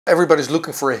Everybody's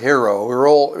looking for a hero. We're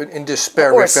all in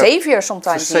despair. Or a savior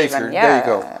sometimes savior. even. Yeah. There you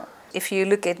go. If you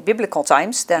look at biblical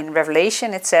times, then in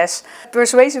Revelation it says,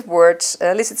 persuasive words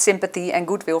elicit sympathy and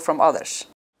goodwill from others.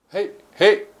 Hey,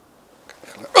 hey.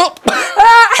 Oh.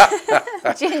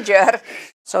 Ginger.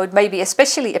 So it may be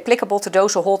especially applicable to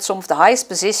those who hold some of the highest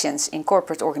positions in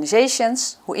corporate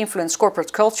organizations, who influence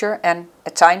corporate culture and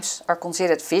at times are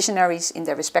considered visionaries in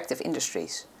their respective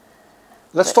industries.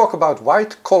 Let's talk about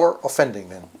white-collar offending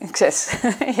then. Yes.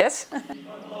 Yes.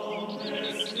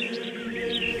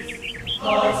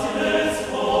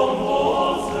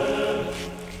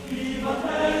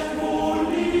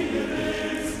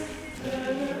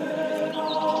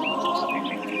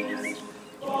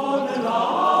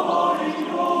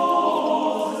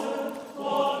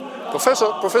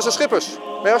 Professor Schippers,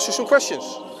 may I ask you some questions?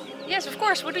 Yes, of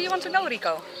course. What do you want to know,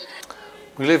 Rico?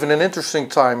 We live in an interesting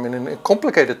time, in a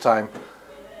complicated time,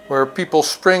 where people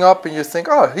spring up and you think,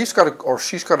 oh, he's got or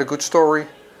she's got a good story.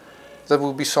 That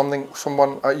would be someone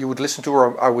you would listen to,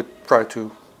 or I would try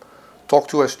to talk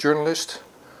to as a journalist.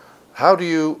 How do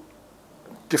you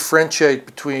differentiate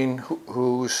between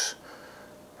who's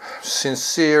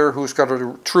sincere, who's got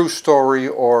a true story,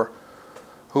 or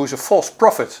who's a false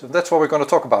prophet? And that's what we're going to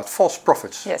talk about, false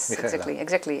prophets. Yes, Michaéla.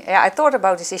 exactly. Yeah, I thought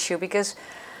about this issue because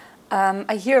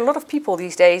I hear a lot of people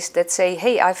these days that say,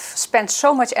 hey, I've spent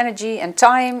so much energy and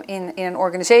time in an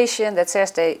organization that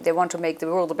says they want to make the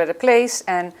world a better place,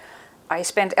 and I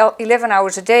spend 11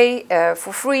 hours a day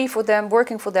for free for them,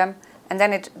 working for them, and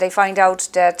then they find out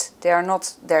that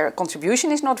their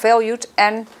contribution is not valued,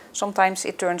 and sometimes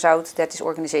it turns out that this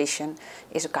organization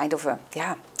is a kind of a,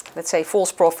 let's say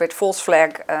false prophet, false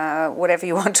flag, whatever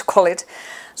you want to call it.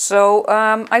 So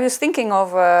I was thinking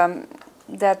of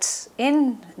that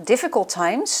in difficult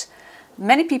times,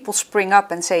 many people spring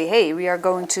up and say, hey, we are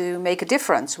going to make a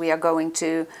difference, we are going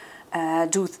to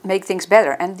make things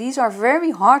better. And these are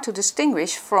very hard to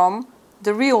distinguish from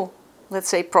the real, let's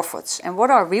say, prophets. And what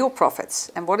are real prophets?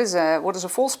 And what is a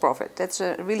false prophet? That's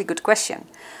a really good question.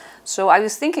 So I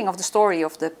was thinking of the story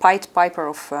of the Pied Piper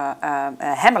of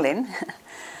Hamelin.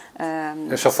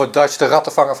 So for Dutch, de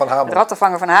rattenvanger van Hamelin.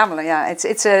 Rattenvanger van Hamelin, yeah.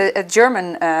 It's a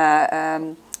German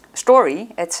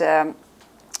story. It's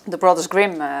the Brothers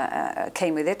Grimm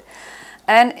came with it.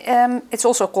 And it's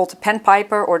also called the Pen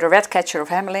Piper or the Rat Catcher of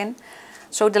Hamelin.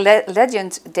 So the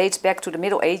legend dates back to the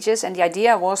Middle Ages, and the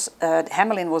idea was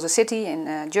Hamelin was a city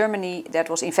in Germany that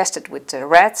was infested with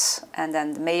rats, and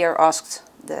then the mayor asked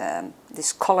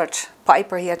this colored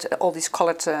piper, he had all this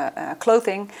colored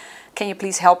clothing, can you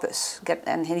please help us?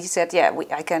 And he said, yeah,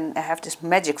 I can have this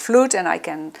magic flute and I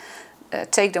can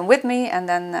take them with me and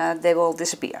then they will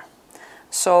disappear.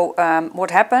 So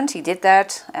what happened? He did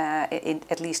that,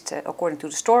 at least according to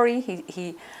the story.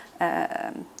 He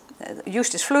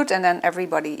used his flute and then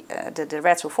everybody, the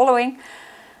rats were following.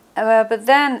 But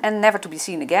then, and never to be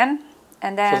seen again.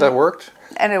 And then, so that worked?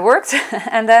 And it worked.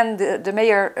 And then the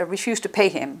mayor refused to pay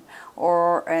him.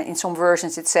 Or in some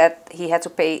versions it said he had to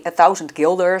pay 1,000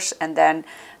 guilders and then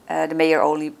the mayor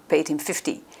only paid him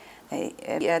 50.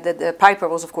 The piper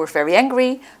was of course very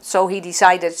angry, so he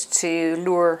decided to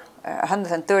lure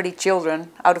 130 children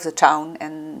out of the town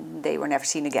and they were never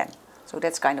seen again. So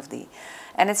that's kind of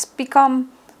and it's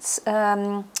become,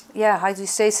 how do you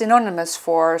say, synonymous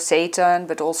for Satan,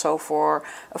 but also for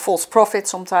a false prophet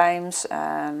sometimes.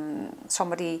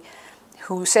 Somebody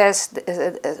who says,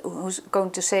 who's going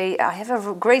to say, I have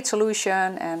a great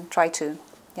solution and try to,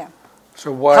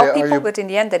 so why help people, but in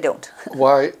the end they don't.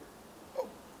 Why?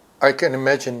 I can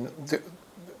imagine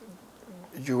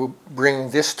you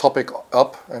bringing this topic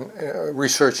up and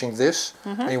researching this,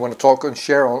 and you want to talk and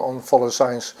share on Follow the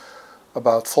Science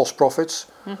about false prophets.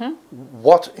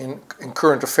 What in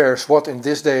current affairs, what in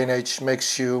this day and age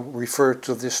makes you refer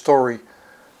to this story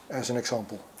as an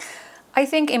example? I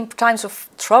think in times of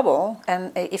trouble,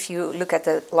 and if you look at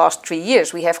the last 3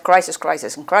 years, we have crisis,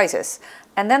 crisis, and crisis.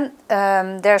 And then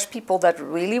there's people that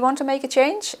really want to make a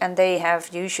change, and they have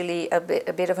usually a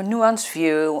bit of a nuanced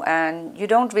view, and you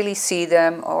don't really see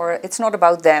them, or it's not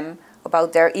about them,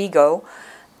 about their ego.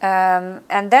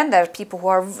 And then there are people who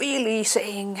are really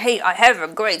saying, hey, I have a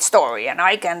great story, and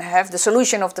I can have the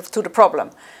solution to the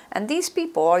problem. And these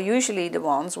people are usually the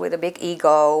ones with a big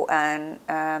ego and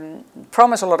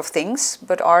promise a lot of things,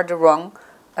 but are the wrong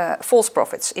false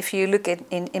prophets. If you look at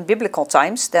in biblical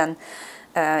times, then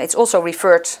it's also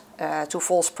referred to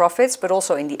false prophets, but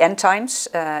also in the end times.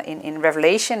 In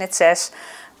Revelation it says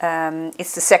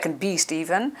it's the second beast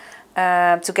even,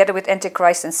 together with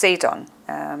Antichrist and Satan.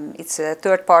 It's a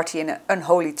third party in an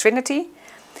unholy trinity,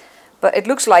 but it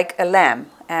looks like a lamb.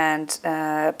 and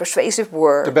persuasive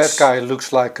words. The bad guy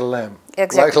looks like a lamb.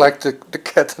 Exactly. Like the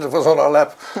cat that was on our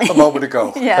lap a moment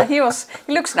ago. Yeah, he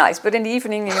looks nice, but in the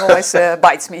evening he always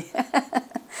bites me.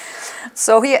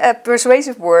 So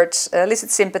persuasive words elicit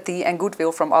sympathy and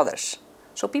goodwill from others.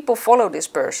 So people follow this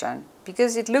person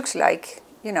because it looks like,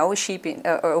 you know,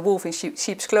 a wolf in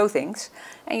sheep's clothing,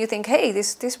 and you think, hey,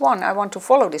 this one, I want to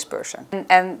follow this person.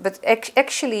 But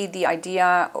actually, the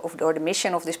idea or the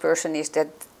mission of this person is that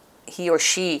he or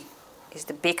she is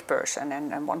the big person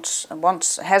and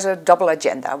has a double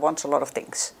agenda, wants a lot of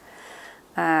things.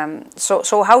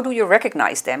 So how do you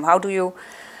recognize them? How do you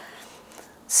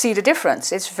see the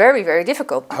difference? It's very, very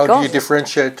difficult. How do you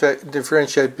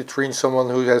differentiate between someone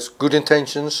who has good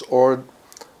intentions or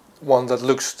one that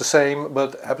looks the same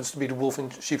but happens to be the wolf in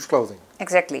sheep's clothing?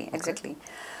 Exactly, exactly.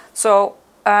 So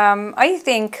I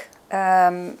think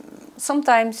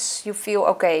sometimes you feel,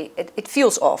 okay, it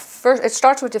feels off. First, it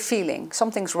starts with the feeling,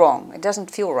 something's wrong, it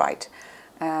doesn't feel right.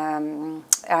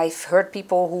 I've heard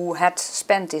people who had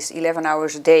spent this 11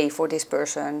 hours a day for this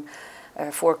person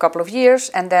for a couple of years,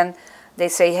 and then they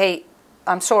say, hey,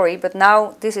 I'm sorry, but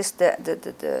now this is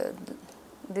the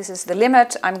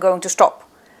limit, I'm going to stop.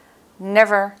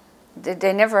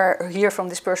 They never hear from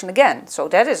this person again. So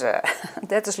that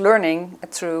is learning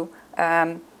through,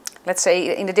 let's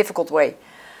say, in a difficult way,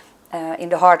 in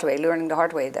the hard way, learning the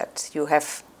hard way that you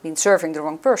have been serving the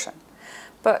wrong person.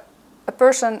 But a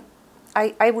person,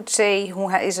 I would say, who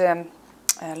is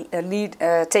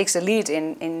takes the lead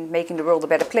in making the world a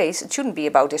better place, it shouldn't be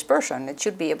about this person. It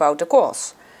should be about the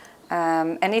cause.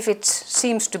 And if it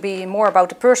seems to be more about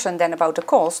the person than about the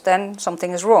cause, then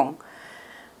something is wrong.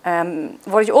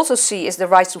 What you also see is the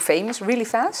rise to fame is really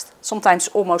fast, sometimes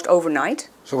almost overnight.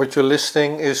 So what you're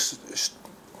listing is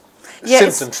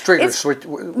symptoms, triggers, what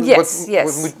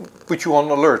would put you on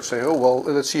alert, say, oh, well,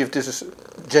 let's see if this is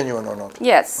genuine or not.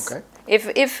 Yes. Okay.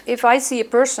 If I see a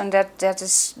person that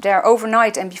is there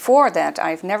overnight and before that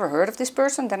I've never heard of this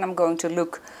person, then I'm going to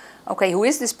look, okay, who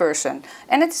is this person?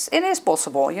 And it is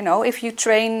possible, you know, if you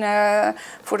train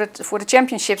for the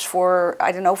championships for,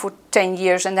 I don't know, for 10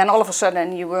 years and then all of a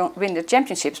sudden you will win the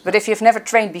championships. But if you've never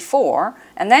trained before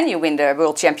and then you win the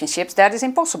world championships, that is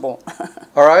impossible.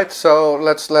 All right, so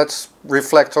let's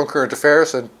reflect on current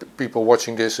affairs, and people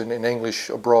watching this in English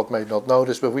abroad may not know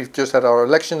this, but we've just had our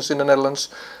elections in the Netherlands,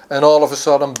 and all of a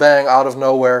sudden, bang, out of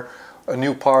nowhere, a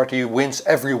new party wins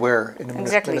everywhere in the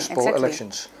municipal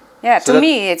elections. Yeah, so to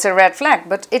me it's a red flag,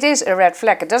 but it is a red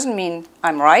flag. It doesn't mean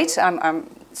I'm right.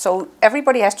 So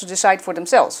everybody has to decide for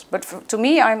themselves. But to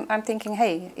me, I'm thinking,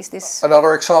 hey, is this...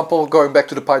 Another example, going back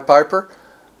to the Pied Piper,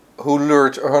 who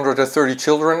lured 130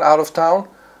 children out of town.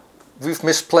 We've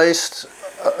misplaced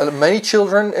many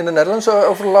children in the Netherlands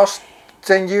over the last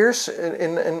 10 years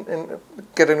in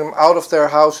getting them out of their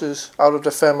houses, out of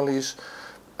their families,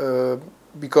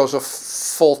 because of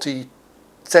faulty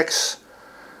tax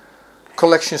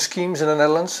collection schemes in the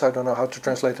Netherlands. I don't know how to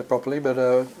translate it properly, but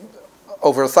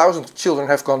over 1,000 children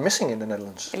have gone missing in the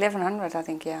Netherlands. 1,100, I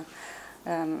think, yeah.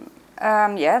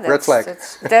 Yeah, red flag.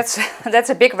 That's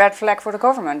a big red flag for the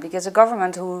government, because a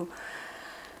government who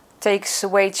takes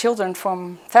away children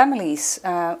from families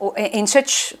in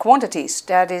such quantities,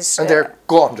 that is... And they're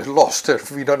gone, they're lost,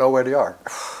 we don't know where they are.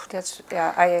 That's,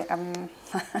 yeah,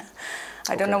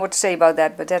 I don't know what to say about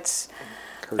that, but that's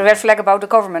a red flag about the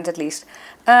government at least.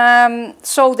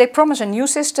 So they promise a new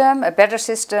system, a better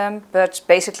system, but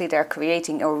basically they're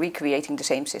creating or recreating the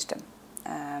same system.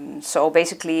 So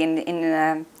basically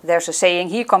there's a saying,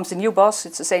 here comes the new boss,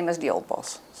 it's the same as the old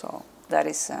boss. So that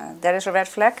is a red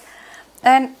flag.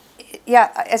 And yeah,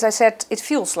 as I said, it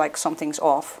feels like something's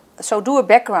off. So do a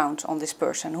background on this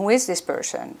person. Who is this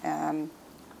person?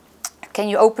 Can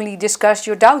you openly discuss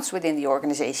your doubts within the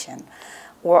organization?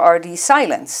 Or are these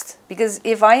silenced? Because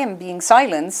if I am being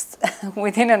silenced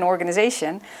within an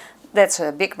organization, that's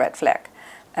a big red flag.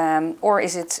 Or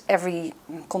is it every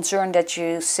concern that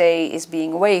you say is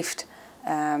being waived?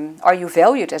 Are you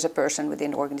valued as a person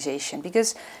within the organization?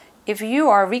 Because if you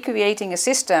are recreating a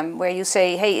system where you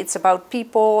say, hey, it's about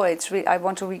people, I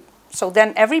want to, so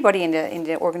then everybody in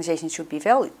the organization should be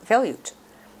valued.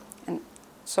 And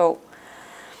so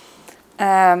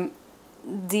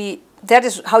that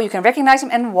is how you can recognize them.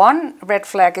 And one red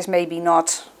flag is maybe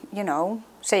not, you know,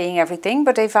 saying everything,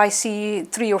 but if I see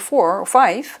 3 or 4 or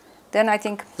 5, then I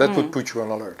think... That would put you on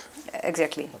alert.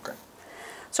 Exactly. Okay.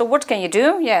 So what can you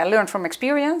do? Yeah, learn from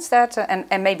experience that,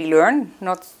 and maybe learn,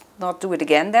 not do it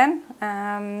again then.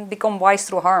 Become wise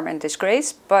through harm and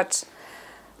disgrace, but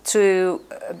to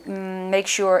make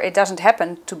sure it doesn't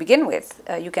happen to begin with,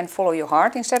 you can follow your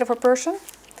heart instead of a person.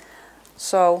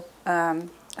 So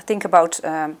think about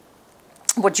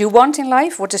what you want in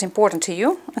life, what is important to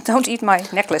you. Don't eat my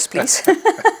necklace, please.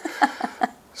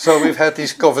 So we've had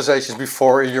these conversations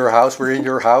before in your house. We're in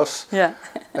your house. Yeah.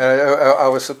 I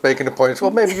was making the point.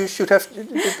 Well, maybe you should have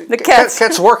the cats.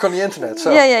 Cats work on the internet.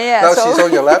 So Yeah. now so she's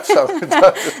on your lap. So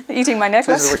eating my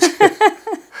necklace.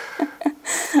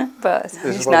 But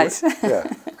he's nice. Yeah.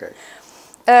 Okay.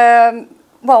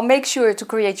 Well, make sure to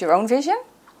create your own vision.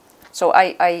 So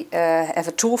I have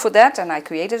a tool for that, and I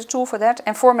created a tool for that,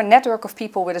 and form a network of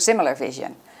people with a similar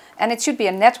vision. And it should be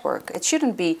a network. It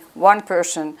shouldn't be one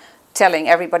person telling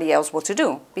everybody else what to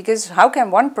do, because how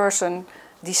can one person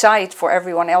decide for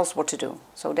everyone else what to do?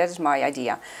 So that is my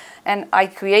idea. And I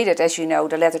created, as you know,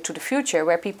 the Letter to the Future,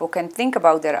 where people can think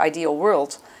about their ideal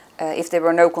world if there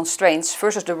were no constraints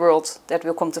versus the world that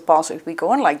will come to pass if we go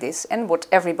on like this, and what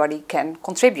everybody can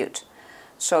contribute.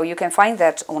 So you can find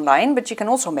that online, but you can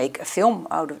also make a film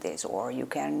out of this, or you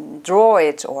can draw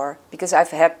it, or because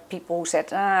I've had people who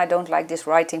said, I don't like this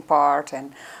writing part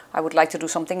and I would like to do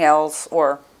something else,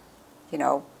 or you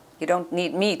know, you don't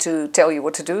need me to tell you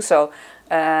what to do, so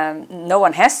no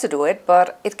one has to do it,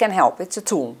 but it can help. It's a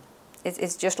tool.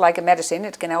 It's just like a medicine.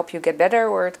 It can help you get better,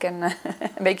 or it can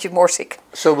make you more sick.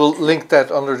 So we'll link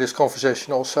that under this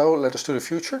conversation also, Let Us to the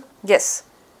Future. Yes.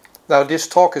 Now this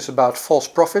talk is about false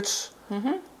prophets.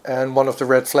 Mm-hmm. And one of the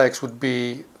red flags would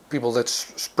be people that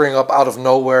spring up out of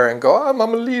nowhere and go, I'm a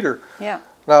leader. Yeah.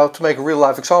 Now, to make a real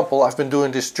life example, I've been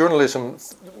doing this journalism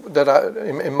that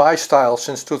in my style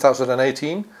since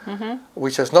 2018,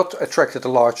 which has not attracted a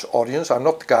large audience. I'm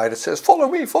not the guy that says, follow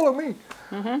me,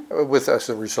 with as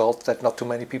a result that not too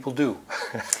many people do.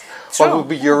 What would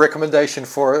be your recommendation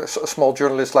for a small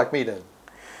journalist like me then?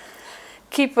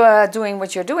 Keep doing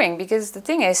what you're doing, because the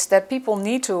thing is that people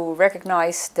need to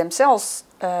recognize themselves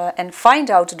and find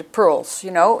out the pearls,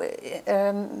 you know,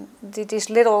 these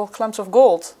little clumps of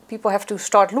gold. People have to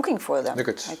start looking for them.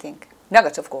 Nuggets. I think.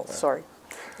 Nuggets of gold, sorry.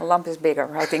 The lump is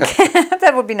bigger, I think.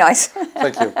 That would be nice.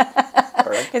 Thank you.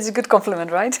 All right. It's a good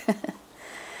compliment, right?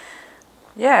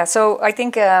 Yeah, so I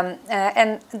think,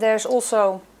 and there's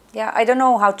also, I don't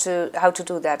know how to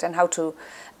do that, and how to.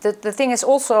 The thing is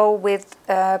also with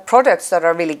products that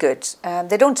are really good.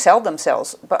 They don't sell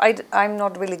themselves, but I'm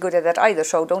not really good at that either,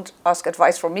 so don't ask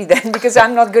advice from me then, because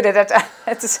I'm not good at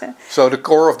that. So the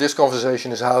core of this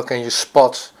conversation is how can you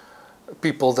spot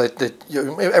people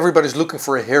everybody's looking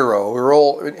for a hero. We're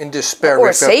all in despair. Or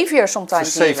a savior sometimes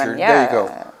a savior. even. Yeah. There you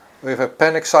go. We've had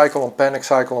panic cycle on panic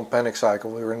cycle on panic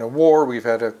cycle. We're in a war, we've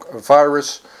had a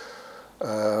virus,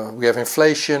 we have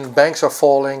inflation, banks are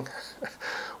falling.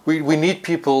 We need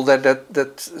people that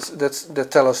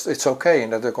tell us it's okay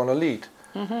and that they're going to lead.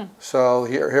 Mm-hmm. So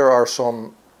here are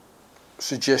some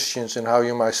suggestions in how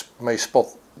you may spot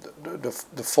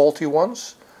the faulty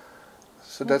ones.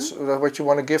 So that's what you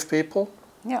want to give people?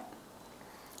 Yeah.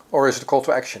 Or is it a call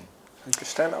to action? You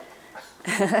just stand up.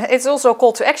 It's also a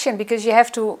call to action, because you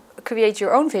have to create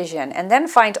your own vision and then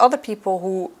find other people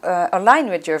who align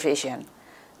with your vision.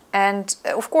 And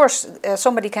of course,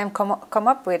 somebody can come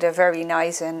up with a very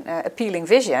nice and appealing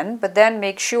vision, but then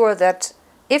make sure that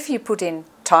if you put in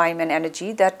time and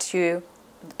energy, that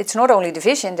it's not only the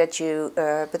vision that you,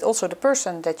 but also the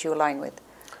person that you align with.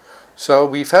 So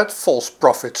we've had false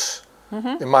prophets,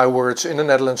 in my words, in the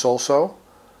Netherlands also,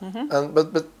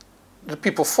 but the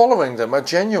people following them are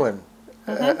genuine,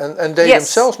 and they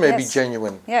themselves may be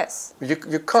genuine. Yes.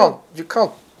 You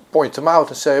can't point them out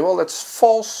and say, well, that's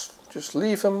false. Just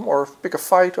leave them or pick a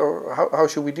fight, or how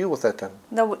should we deal with that then?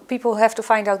 No, people have to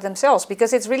find out themselves,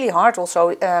 because it's really hard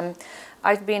also.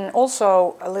 I've been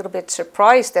also a little bit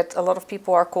surprised that a lot of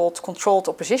people are called controlled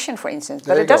opposition, for instance,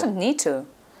 but it doesn't need to.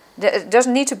 It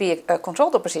doesn't need to be a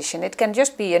controlled opposition. It can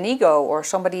just be an ego or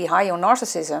somebody high on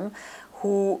narcissism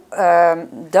who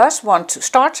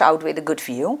starts out with a good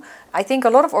view. I think a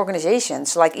lot of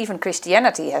organizations, like even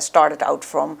Christianity, has started out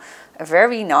from a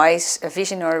very nice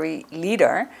visionary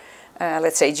leader.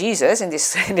 Let's say Jesus in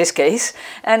this case,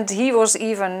 and he was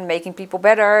even making people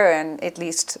better, and at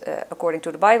least according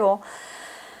to the Bible.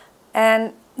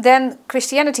 And then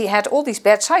Christianity had all these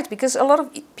bad sides, because a lot of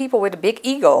people with a big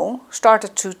ego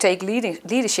started to take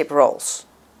leadership roles.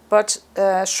 But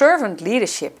servant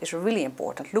leadership is really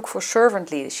important. Look for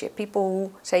servant leadership. People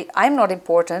who say, I'm not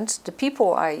important, the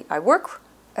people I work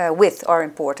with are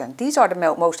important. These are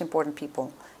the most important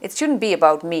people. It shouldn't be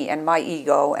about me and my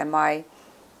ego and my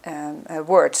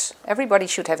words. Everybody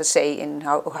should have a say in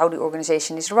how the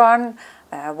organization is run,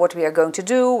 what we are going to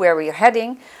do, where we are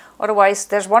heading. Otherwise,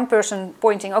 there's one person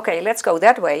pointing, okay, let's go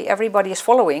that way. Everybody is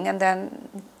following, and then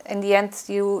in the end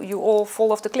you all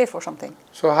fall off the cliff or something.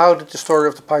 So how did the story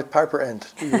of the Pied Piper end?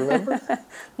 Do you remember?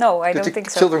 No, I did don't think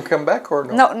so. Did the children come back or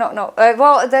no? No.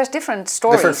 Well, there's different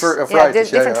stories.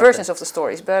 Different versions of the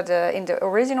stories. But in the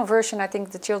original version, I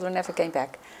think the children never came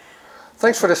back.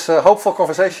 Thanks for this hopeful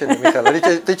conversation,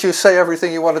 Michaéla. Did you say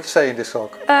everything you wanted to say in this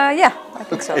talk? Yeah, I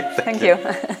think so. Thank you.